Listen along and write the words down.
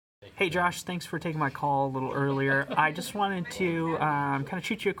Hey Josh, thanks for taking my call a little earlier. I just wanted to kind of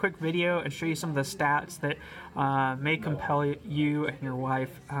shoot you a quick video and show you some of the stats that may compel you and your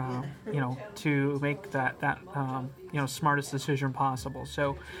wife, to make that smartest decision possible.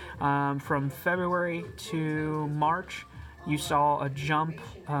 So, from February to March, you saw a jump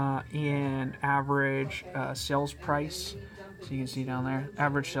in average sales price. So you can see down there,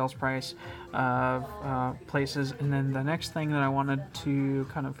 average sales price of places. And then the next thing that I wanted to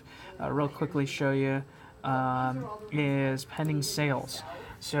kind of real quickly show you is pending sales.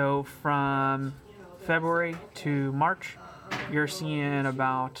 So from February to March, you're seeing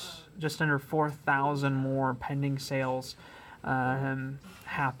about just under 4,000 more pending sales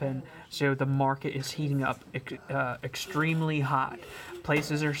happen. So the market is heating up extremely hot.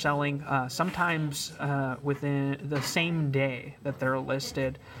 Places are selling sometimes within the same day that they're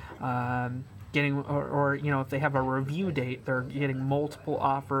listed. If they have a review date, they're getting multiple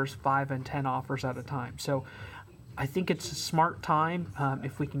offers, 5 and 10 offers at a time. So I think it's a smart time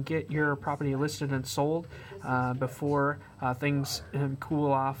if we can get your property listed and sold before things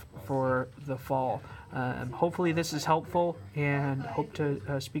cool off for the fall. Hopefully this is helpful, and hope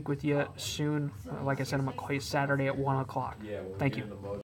to speak with you soon. Like I said, I'm going to call you Saturday at 1 o'clock. Thank you.